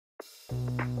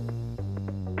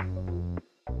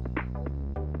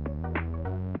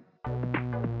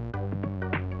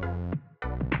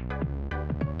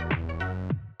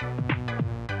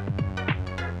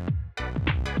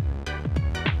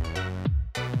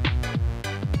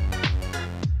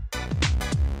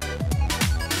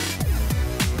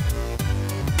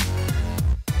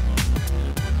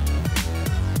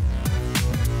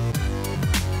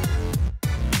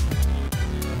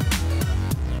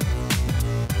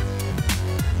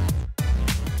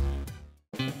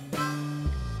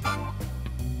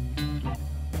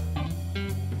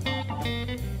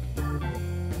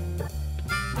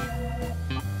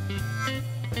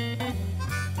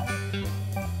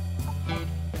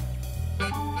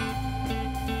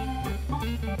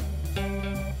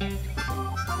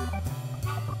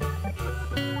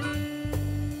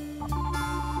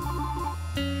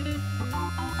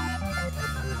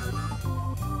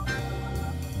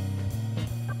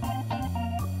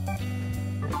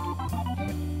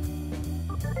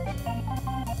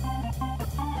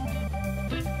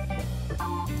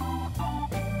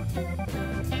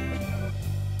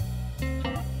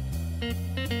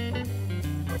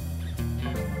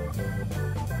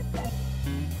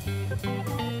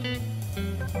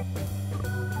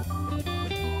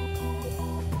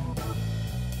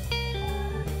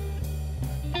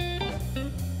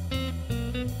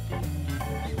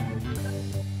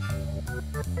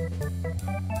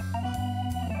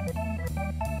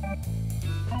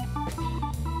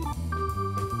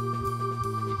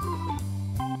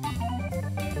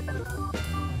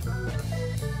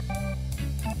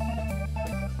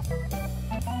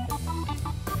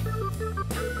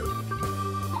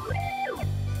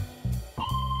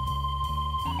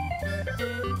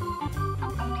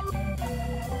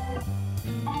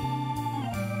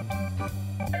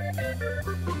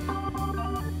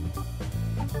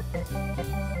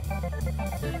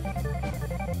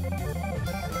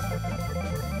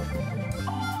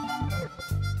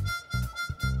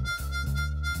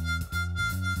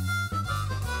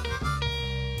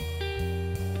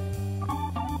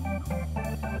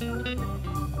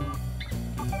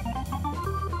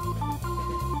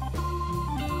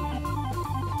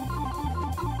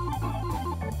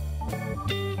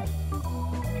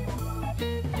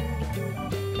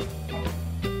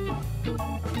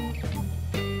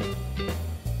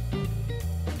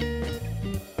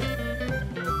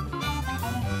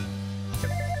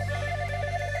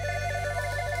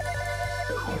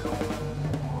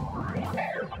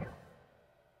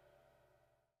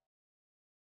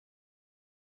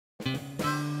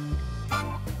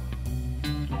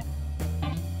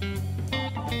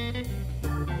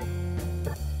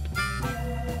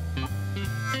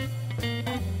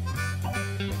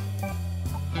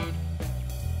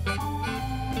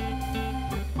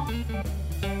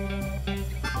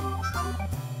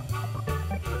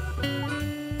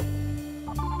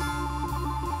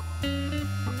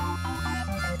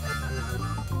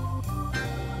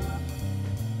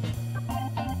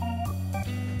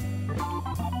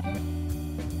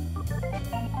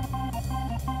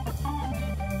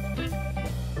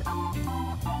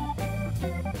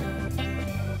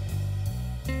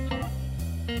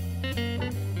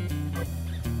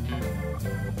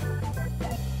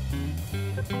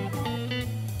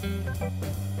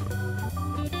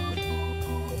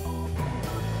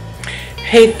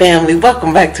Hey family,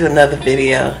 welcome back to another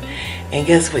video. And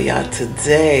guess what, y'all?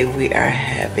 Today we are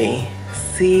having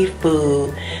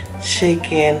seafood,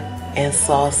 chicken, and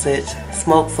sausage,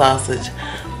 smoked sausage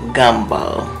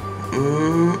gumbo.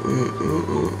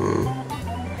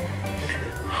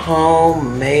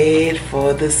 Homemade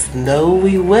for the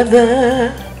snowy weather.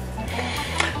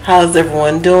 How's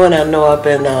everyone doing? I know I've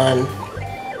been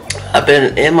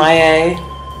MIA.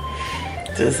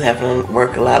 Just having to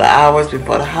work a lot of hours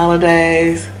before the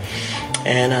holidays,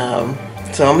 and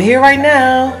so I'm here right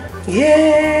now.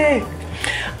 Yay!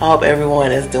 I hope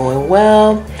everyone is doing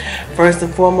well. First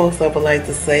and foremost, I would like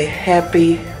to say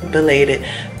happy belated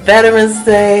Veterans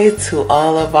Day to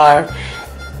all of our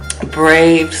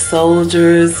brave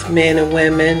soldiers, men and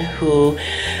women who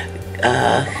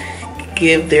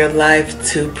give their life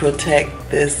to protect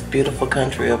this beautiful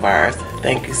country of ours.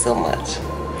 Thank you so much.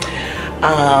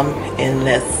 And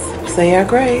let's say our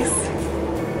grace.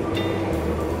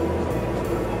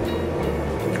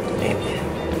 Amen.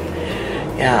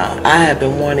 Yeah, I have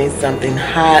been wanting something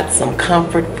hot, some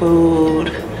comfort food,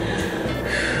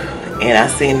 and I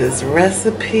seen this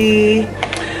recipe.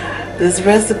 This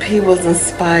recipe was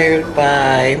inspired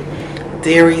by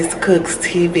Darius Cooks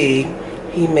TV.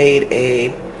 He made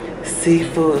a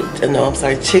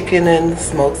chicken and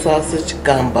smoked sausage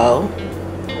gumbo.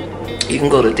 You can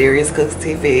go to Darius Cooks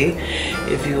TV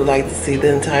if you would like to see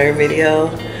the entire video.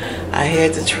 I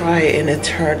had to try it and it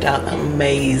turned out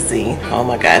amazing. Oh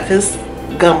my God, if this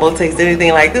gumbo tastes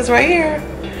anything like this right here,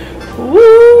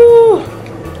 woo!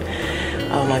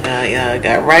 Oh my God, y'all, I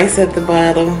got rice at the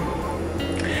bottom.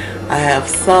 I have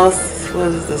sauce. What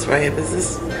is this right here? This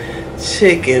is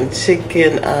chicken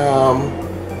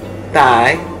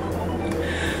thigh.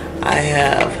 I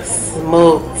have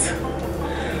smoked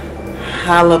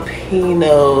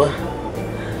jalapeno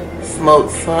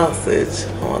smoked sausage.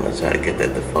 I want to try to get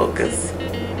that to focus.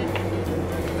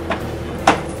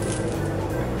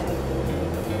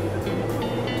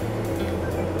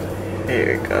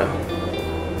 There we go.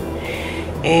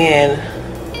 And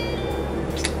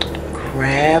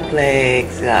crab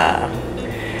legs, y'all.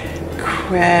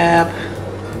 Crab.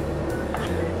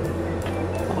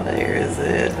 Where is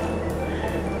it?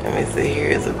 Let me see.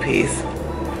 Here's a piece.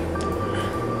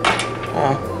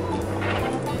 Oh,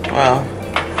 well,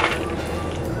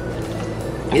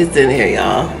 it's in here,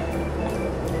 y'all.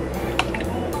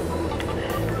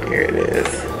 Here it is,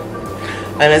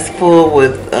 and it's filled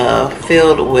with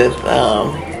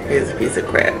here's a piece of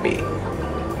crab meat,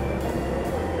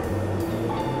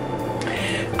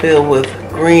 filled with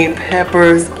green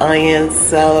peppers, onions,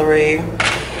 celery.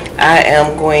 I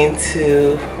am going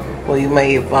to, well, you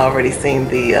may have already seen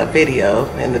the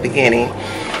video in the beginning.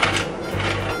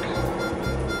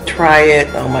 Try it.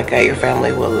 Oh my God, your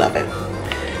family will love it.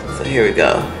 So here we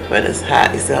go. When it's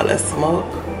hot, you see all that smoke?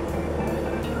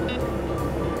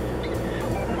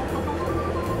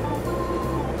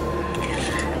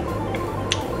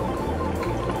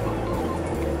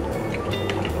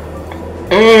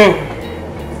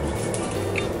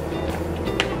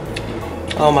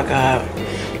 Oh my God.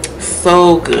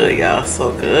 So good, y'all.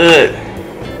 So good.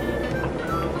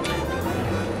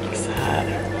 It's hot.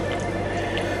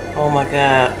 Oh my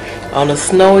God. On a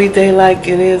snowy day like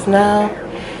it is now,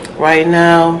 right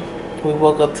now, we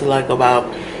woke up to like about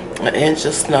an inch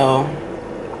of snow,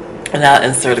 and I'll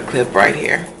insert a clip right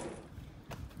here.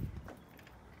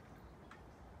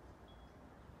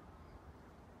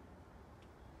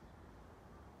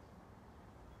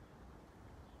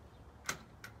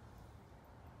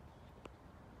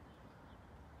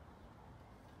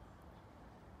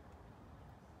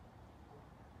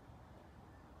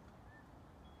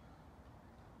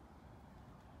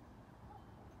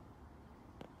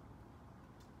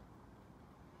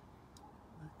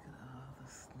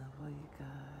 Snow, you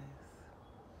guys.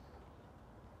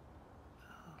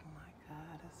 Oh my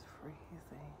God, it's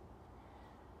freezing.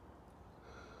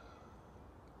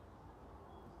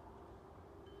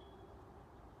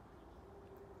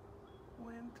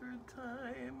 Winter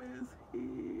time is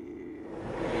here.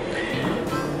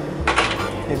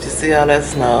 Did you see all that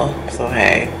snow? So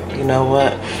hey, you know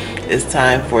what? It's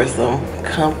time for some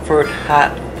comfort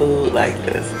hot food like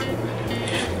this.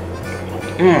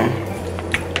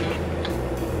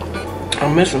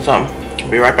 I'm missing something.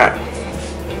 I'll be right back.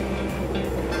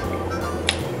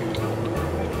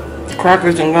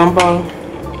 Crackers and gumbo,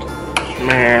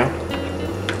 man,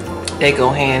 they go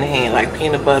hand in hand like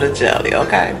peanut butter jelly,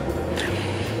 okay?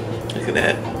 Look at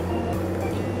that.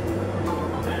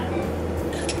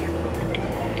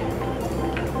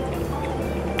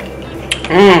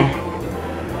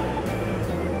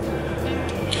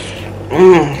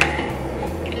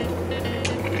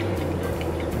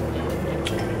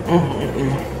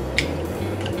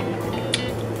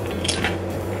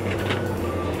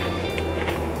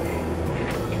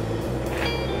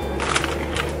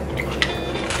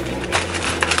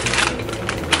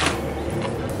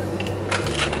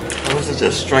 Those are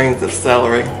just strings of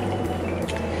celery.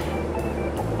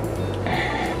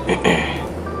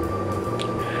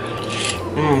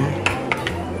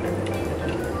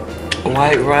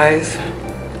 White rice,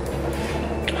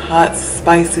 hot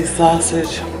spicy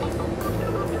sausage,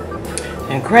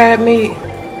 and crab meat.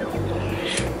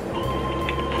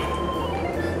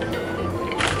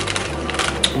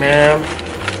 Man,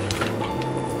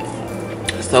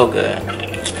 so good.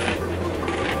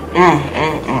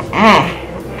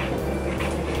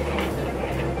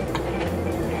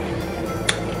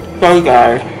 So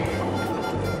guys,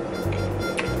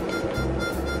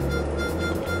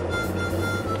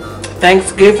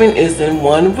 Thanksgiving is in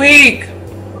 1 week.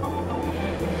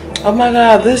 Oh my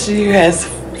God, this year has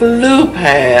flew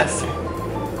past.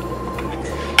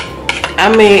 I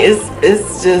mean,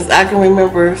 it's just, I can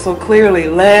remember so clearly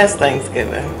last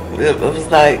Thanksgiving. It was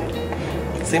like,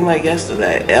 it seemed like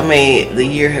yesterday. I mean, the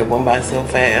year had went by so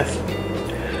fast.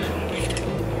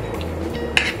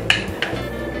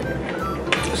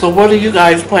 So what are you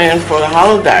guys planning for the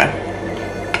holiday?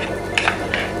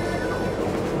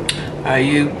 Are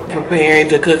you preparing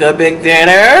to cook a big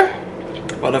dinner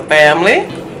for the family?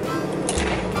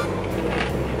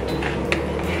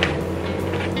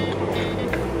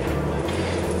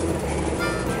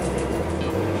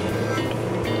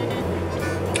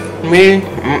 Me?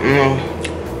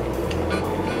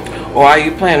 Or are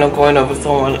you planning on going over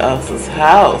someone else's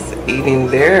house, eating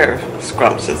their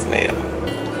scrumptious meal?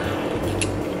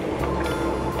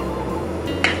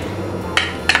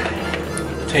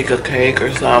 Take a cake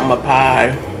or something, a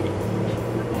pie.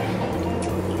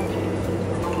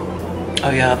 Oh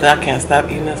yeah, I can't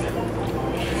stop eating this.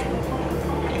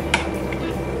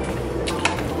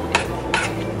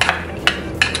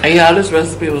 And yeah, this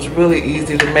recipe was really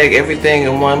easy to make. Everything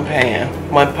in one pan,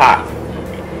 one pot.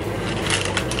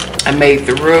 I made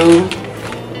the roux,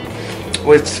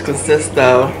 which consists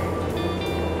of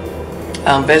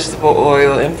vegetable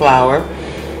oil and flour.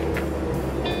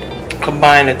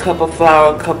 Combine a cup of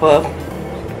flour,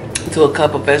 to a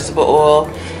cup of vegetable oil.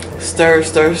 Stir,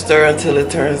 stir, stir until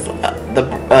it turns the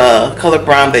color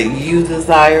brown that you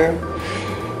desire.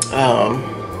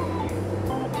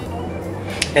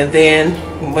 And then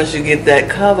once you get that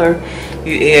color,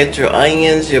 you add your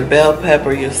onions, your bell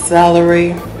pepper, your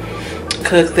celery.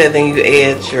 Cook that, then you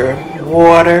add your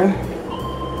water,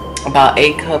 about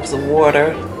 8 cups of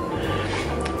water.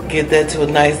 Get that to a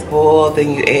nice boil.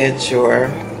 Then you add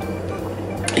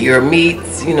your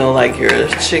meats, you know, like your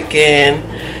chicken,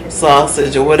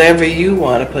 sausage, or whatever you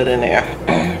want to put in there.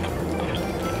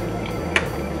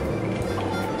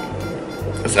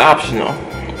 It's optional.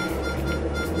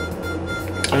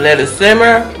 And let it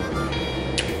simmer.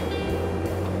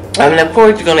 And of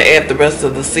course you're going to add the rest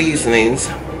of the seasonings.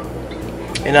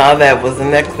 And all that was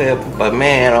in that clip. But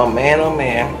man, oh man, oh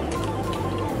man.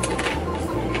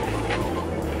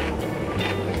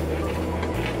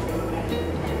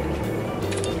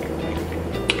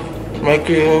 Make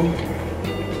you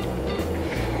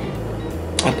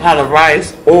a pot of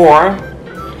rice, or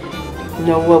you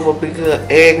know what would be good?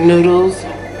 Egg noodles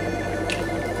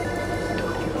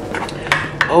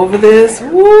over this.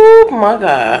 Woo, my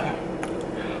God.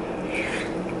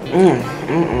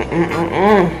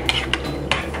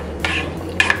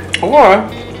 Or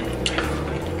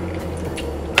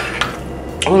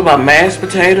what about mashed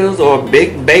potatoes or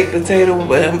big baked potato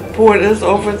and pour this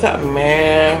over the top?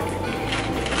 Man,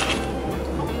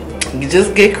 you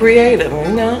just get creative,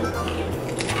 you know.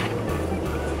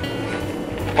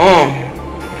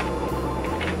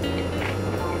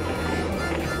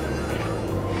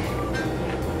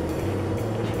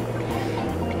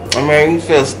 I mean, you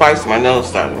feel spice, my nose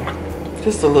starting.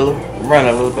 Just a little, run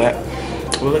a little bit.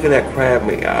 Well, look at that crab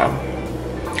meat, y'all.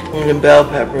 And the bell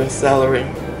pepper and celery.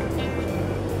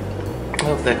 I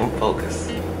hope they can focus.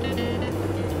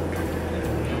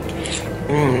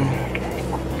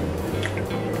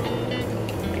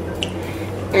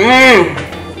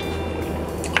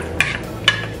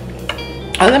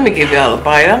 Oh, let me give y'all a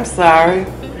bite. I'm sorry.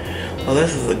 Oh,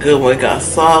 this is a good one. We got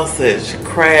sausage,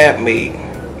 crab meat,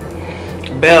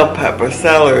 bell pepper,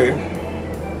 celery,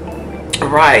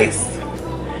 rice.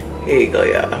 Here you go,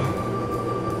 y'all.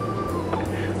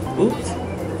 Oops.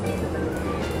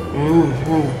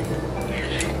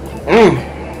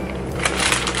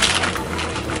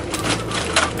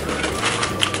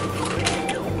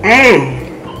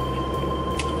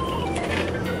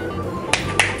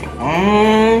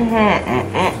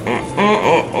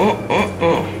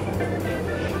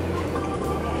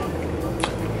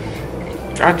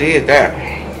 I did that.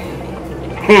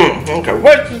 Okay,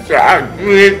 what you say? I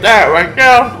did that right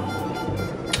there.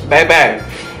 Baby,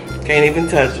 can't even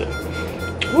touch it.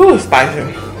 Woo,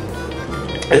 spicy.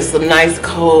 It's some nice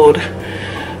cold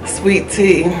sweet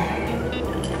tea.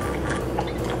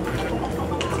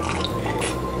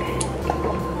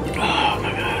 Oh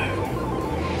my God.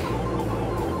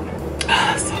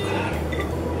 Ah, so good.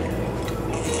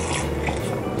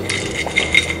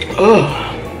 Oh.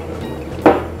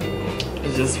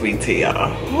 It's just sweet tea,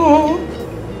 y'all.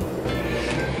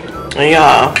 And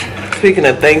y'all, speaking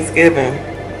of Thanksgiving,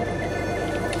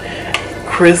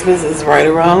 Christmas is right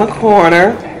around the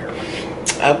corner.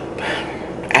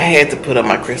 I had to put up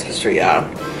my Christmas tree, y'all.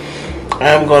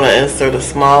 I'm going to insert a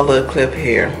small little clip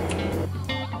here.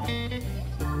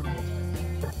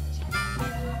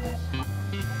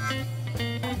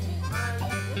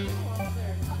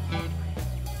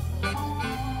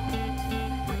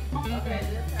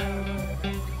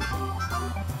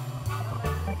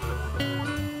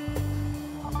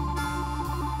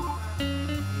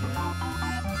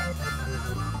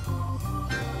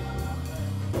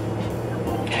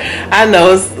 I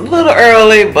know it's a little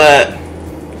early, but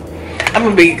I'm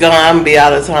gonna be gone. I'm gonna be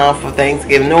out of town for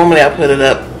Thanksgiving. Normally I put it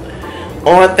up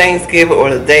on Thanksgiving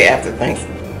or the day after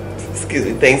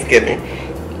Thanksgiving.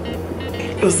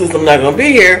 But since I'm not gonna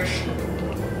be here,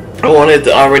 I want it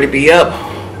to already be up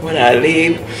when I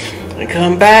leave and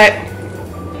come back.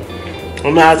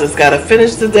 And now I just gotta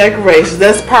finish the decorations.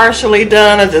 That's partially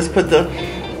done. I just put the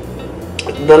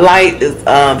light is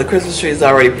the Christmas tree is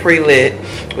already pre-lit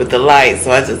with the light,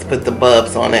 so I just put the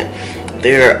bulbs on it.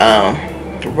 They're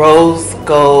rose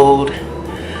gold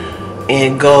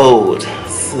and gold,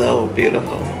 so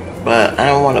beautiful. But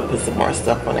I want to put some more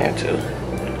stuff on there too.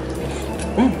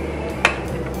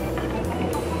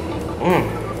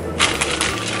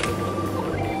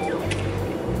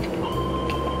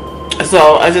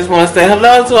 So I just want to say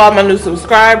hello to all my new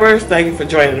subscribers. Thank you for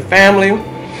joining the family.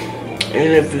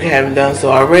 And if you haven't done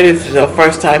so already, if it's your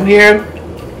first time here,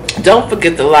 don't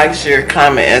forget to like, share,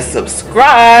 comment, and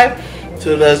subscribe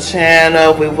to the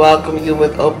channel. We welcome you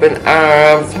with open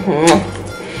arms.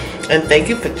 And thank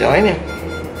you for joining.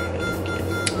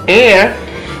 And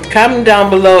comment down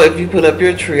below if you put up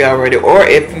your tree already, or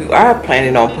if you are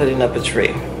planning on putting up a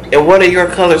tree. And what are your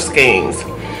color schemes?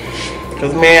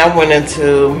 Because, man, I went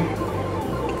into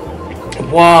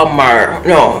Walmart.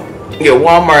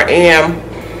 Walmart and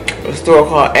a store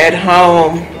called At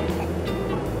Home.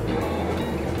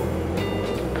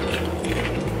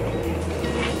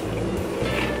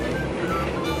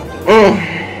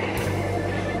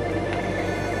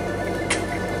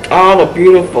 All the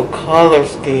beautiful color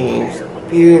schemes.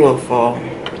 Beautiful.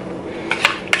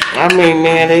 I mean,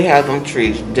 man, they have them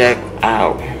trees decked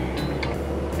out.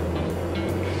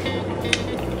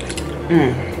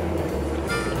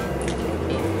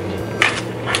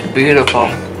 Beautiful.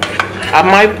 I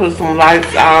might put some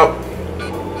lights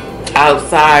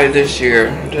outside this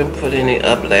year. Didn't put any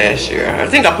up last year. I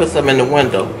think I put some in the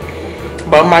window,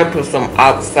 but I might put some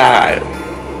outside.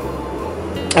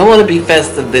 I want to be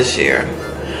festive this year,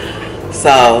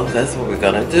 so that's what we're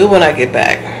gonna do when I get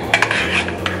back.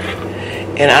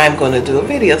 And I'm gonna do a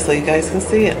video so you guys can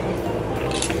see it.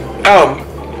 Oh,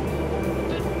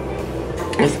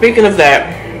 and speaking of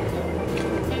that,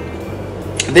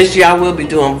 this year I will be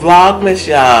doing Vlogmas,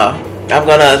 y'all. I'm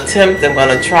gonna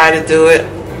try to do it.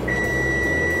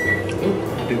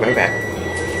 I'll be right back.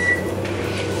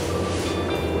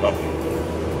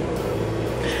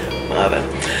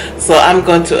 So I'm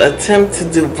going to attempt to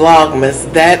do Vlogmas.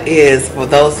 That is, for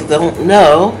those who don't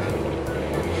know,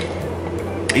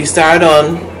 you start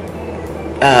on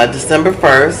December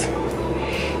 1st.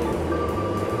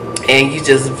 And you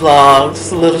just vlog,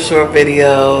 just a little short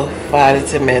video, 5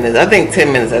 to 10 minutes. I think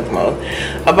 10 minutes at the most.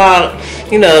 About,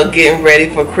 getting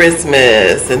ready for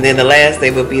Christmas. And then the last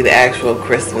day will be the actual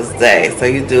Christmas day. So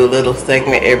you do a little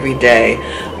segment every day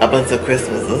up until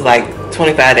Christmas. It's like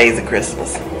 25 days of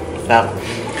Christmas. So,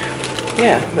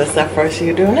 yeah, that's our first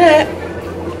year doing that.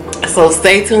 So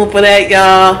stay tuned for that,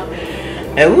 y'all.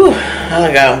 And woo, I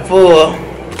done got full.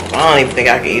 I don't even think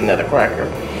I can eat another cracker.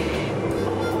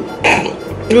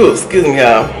 Ooh, excuse me,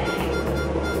 y'all.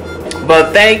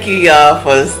 But thank you, y'all,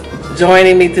 for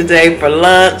joining me today for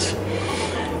lunch.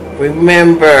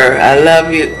 Remember, I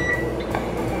love you.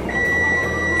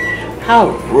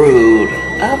 How rude.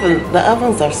 The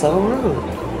ovens are so rude.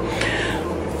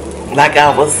 Like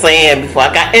I was saying before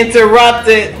I got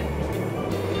interrupted.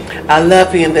 I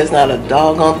love you, and there's not a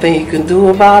doggone thing you can do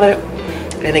about it.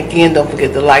 And again, don't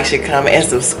forget to like, share, comment, and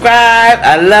subscribe.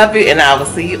 I love you, and I will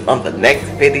see you on the next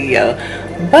video.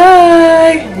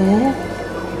 Bye.